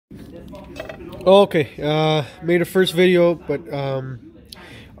Okay, made a first video, but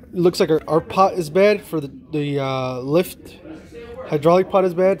looks like our pot is bad for the lift. Hydraulic pot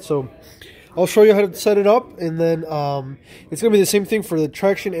is bad, so I'll show you how to set it up, and then it's gonna be the same thing for the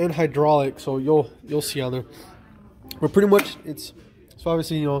traction and hydraulic. So you'll see on there. But pretty much it's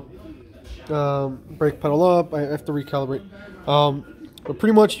obviously, you know, brake pedal up. I have to recalibrate. But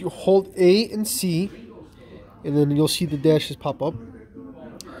pretty much you hold A and C, and then you'll see the dashes pop up.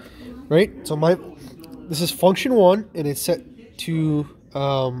 Right. So this is function 1, and it's set to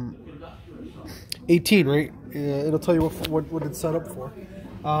 18. Right. It'll tell you what it's set up for.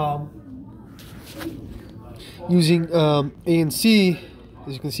 Using A and C,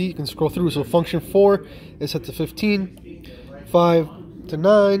 as you can see, you can scroll through. So function 4 is set to 15, 5 to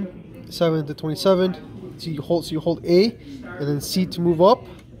 9, 7 to 27. So you hold A, and then C to move up.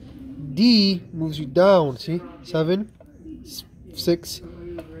 D moves you down. See, 7, 6,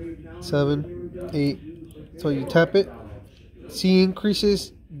 7, 8. So you tap it. C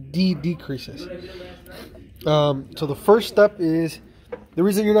increases, D decreases. So the first step is, the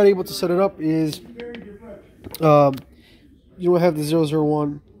reason you're not able to set it up is you don't have the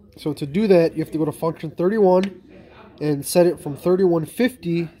 001. So to do that, you have to go to function 31 and set it from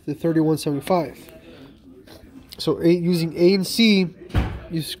 3150 to 3175. So using A and C,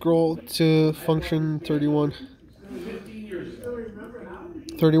 you scroll to function 31.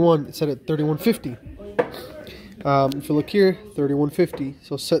 It's set at 3150. If you look here, 3150.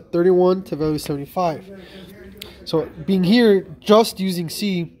 So set 31 to value 75. So being here, just using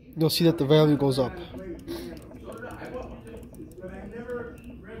C, you'll see that the value goes up.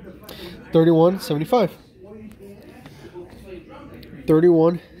 3175.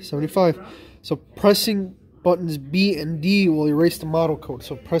 3175. So pressing buttons B and D will erase the model code.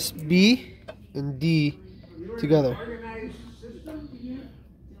 So press B and D together.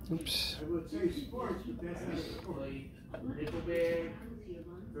 Oops.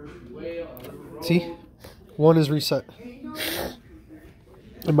 See? 1 is reset.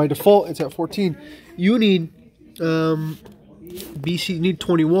 And by default, it's at 14. You need BC, you need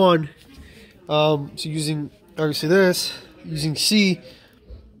 21. So using obviously this, using C,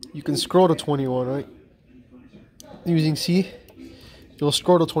 you can scroll to 21, right? Using C, you'll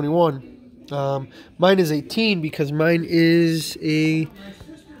scroll to 21. Mine is 18 because mine is a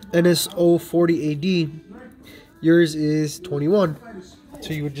NSO40AD. Yours is 21.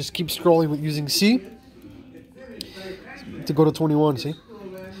 So you would just keep scrolling with using C to go to 21, see?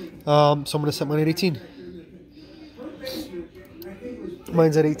 So I'm going to set mine at 18.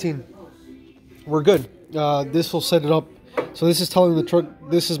 Mine's at 18. We're good. This will set it up. So this is telling the truck,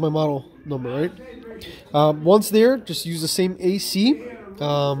 this is my model number, right? Once there, just use the same AC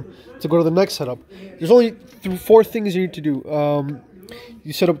to go to the next setup. There's only 4 things you need to do.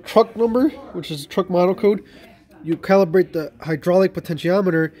 You set up truck number, which is truck model code. You calibrate the hydraulic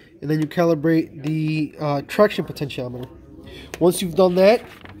potentiometer, and then you calibrate the traction potentiometer. Once you've done that,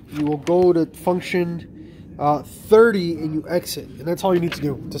 you will go to function 30 and you exit, and that's all you need to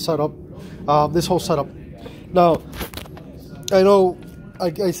do to set up this whole setup. Now, I know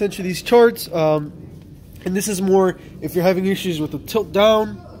I sent you these charts, and this is more if you're having issues with the tilt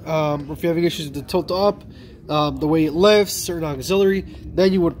down, or if you're having issues with the tilt up, the way it lifts, certain auxiliary,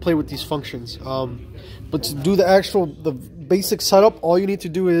 then you would play with these functions. But to do the basic setup, all you need to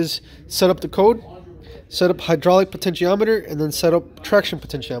do is set up the code, set up hydraulic potentiometer, and then set up traction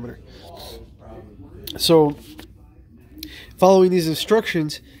potentiometer. So following these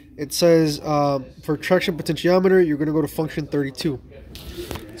instructions, it says for traction potentiometer, you're going to go to function 32.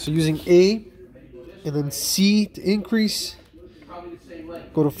 So using A and then C to increase,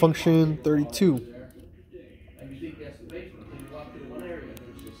 go to function 32.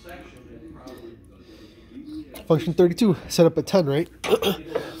 Function 32, set up at 10, right?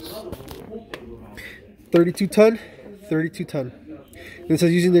 3210, 3210. And it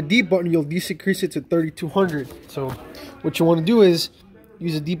says using the D button, you'll decrease it to 3200. So what you want to do is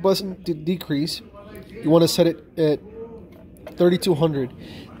use the D button to decrease. You want to set it at 3200.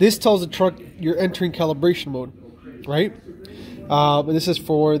 This tells the truck you're entering calibration mode, right? But this is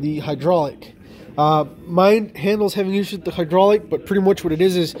for the hydraulic. Mine handles having issues with the hydraulic, but pretty much what it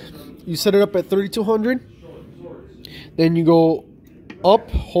is you set it up at 3200. Then you go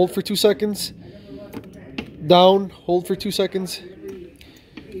up, hold for 2 seconds, down, hold for 2 seconds,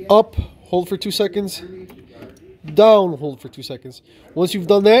 up, hold for 2 seconds, down, hold for 2 seconds. Once you've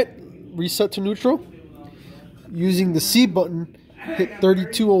done that, reset to neutral. Using the C button, hit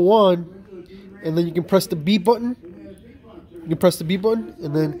 3201, and then you can press the B button. You can press the B button,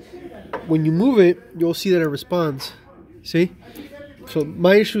 and then when you move it, you'll see that it responds. See? So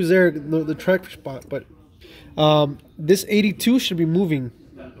my issue is there, the track spot, but this 82 should be moving.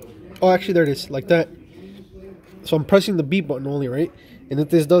 Oh, actually, there it is, like that. So I'm pressing the B button only, right? And what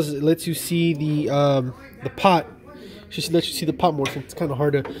this does is it lets you see the pot. It just lets you see the pot motion. It's kind of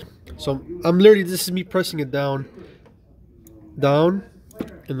hard to. So I'm literally, this is me pressing it down, and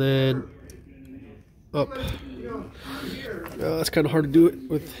then up. It's kind of hard to do it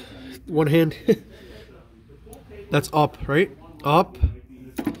with one hand. That's up, right? Up,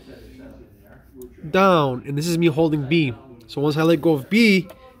 down, and this is me holding B. So once I let go of B,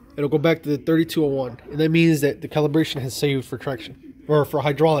 it'll go back to the 3201, and that means that the calibration has saved for traction, or for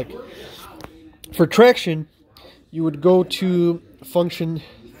hydraulic. For traction, you would go to function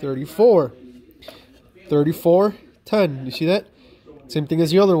 34, 34, 10. You see that? Same thing as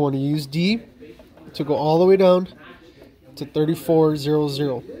the other one. You use D to go all the way down to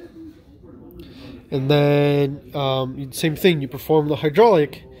 3400. And then same thing, you perform the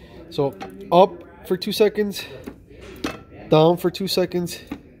hydraulic. So up for 2 seconds, down for 2 seconds,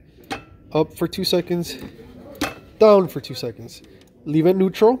 up for 2 seconds, down for 2 seconds. Leave it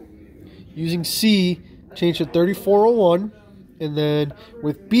neutral. Using C, change to 3401. And then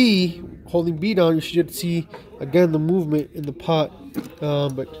with B, holding B down, you should see again the movement in the pot.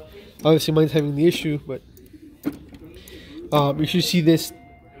 But obviously mine's having the issue, but you should see this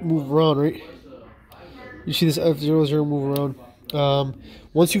move around, right? You see this F00 move around.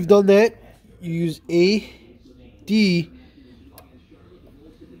 Once you've done that, you use A, D.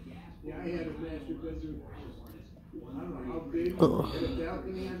 Oh,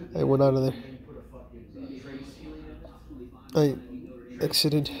 I went out of there. I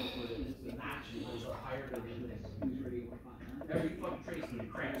exited.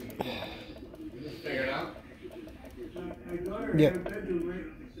 Yeah.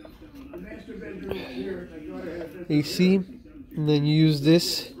 AC, and then you use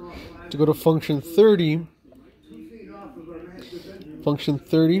this to go to function 30. Function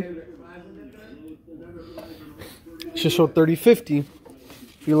 30 should show 3050.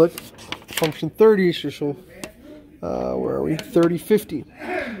 If you look, function 30 should show where are we? 3050.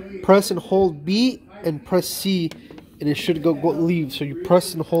 Press and hold B and press C, and it should go leave. So you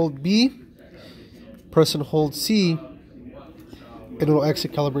press and hold B, press and hold C, and it'll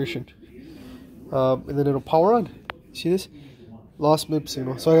exit calibration. And then it'll power on. See this? Lost MIB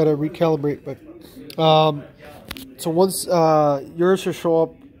signal. So I gotta recalibrate. But so once yours should show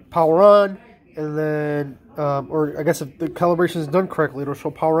up power on, and then or I guess if the calibration is done correctly, it'll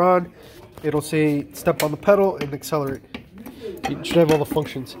show power on. It'll say step on the pedal and accelerate. You should have all the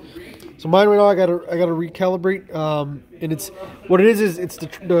functions. So mine right now, I gotta recalibrate. And it's what it is it's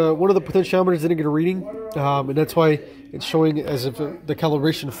the one of the potentiometers didn't get a reading, and that's why it's showing as if the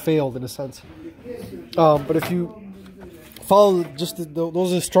calibration failed in a sense. But if you follow just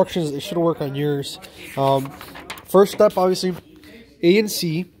those instructions, it should work on yours. First step, obviously, A and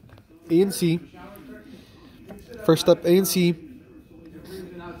C. First step, A and C.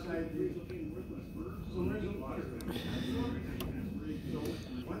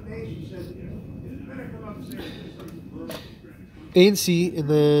 A and C, and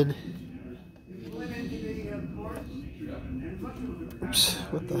then oops,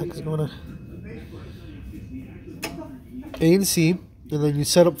 what the heck is going on? A and C, and then you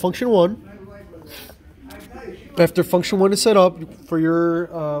set up function 1. After function 1 is set up for your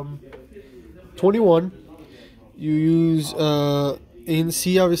 21, you use A and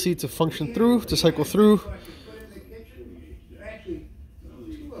C obviously to function through, to cycle through.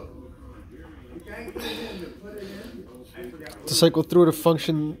 To cycle through to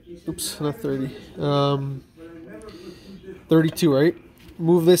function, oops, not 30, 32, right?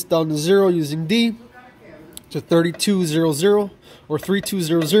 Move this down to 0 using D to 3200 or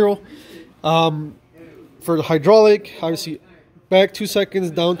 3200. For the hydraulic, obviously, back 2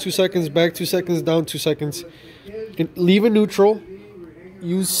 seconds, down 2 seconds, back 2 seconds, down 2 seconds. And leave it neutral.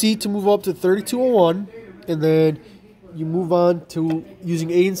 Use C to move up to 3201, and then you move on to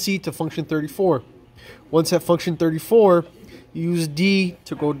using A and C to function 34. Once at function 34, you use D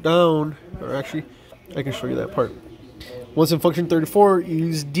to go down, or actually, I can show you that part. Once in function 34, you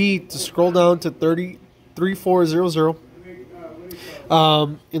use D to scroll down to 3400.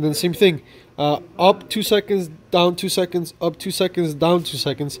 And then same thing, up 2 seconds, down 2 seconds, up 2 seconds, down 2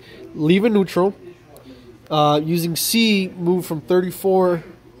 seconds. Leave it neutral. Using C, move from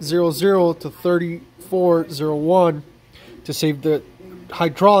 3400 to 3401 to save the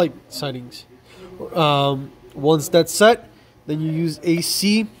hydraulic settings. Once that's set, then you use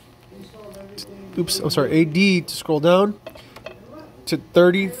AC, AD to scroll down to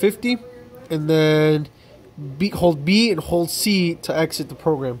 3050, and then hold B and hold C to exit the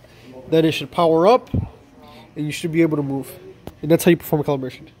program. Then it should power up, and you should be able to move. And that's how you perform a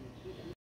calibration.